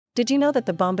Did you know that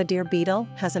the bombardier beetle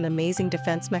has an amazing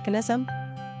defense mechanism?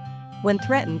 When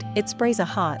threatened, it sprays a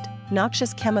hot,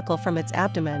 noxious chemical from its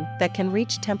abdomen that can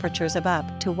reach temperatures of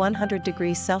up to 100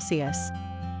 degrees Celsius.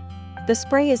 The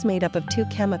spray is made up of two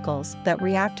chemicals that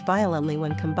react violently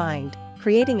when combined,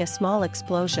 creating a small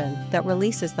explosion that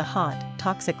releases the hot,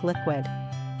 toxic liquid.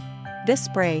 This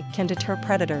spray can deter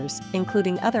predators,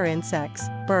 including other insects,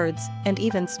 birds, and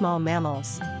even small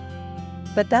mammals.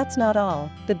 But that's not all.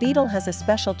 The beetle has a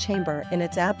special chamber in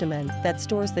its abdomen that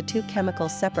stores the two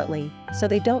chemicals separately, so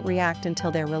they don't react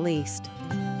until they're released.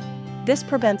 This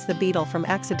prevents the beetle from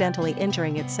accidentally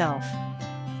injuring itself.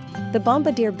 The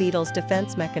bombardier beetle's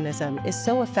defense mechanism is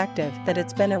so effective that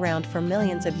it's been around for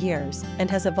millions of years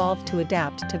and has evolved to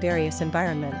adapt to various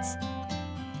environments.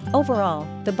 Overall,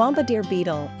 the bombardier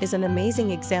beetle is an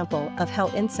amazing example of how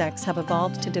insects have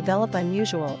evolved to develop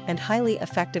unusual and highly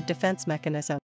effective defense mechanisms.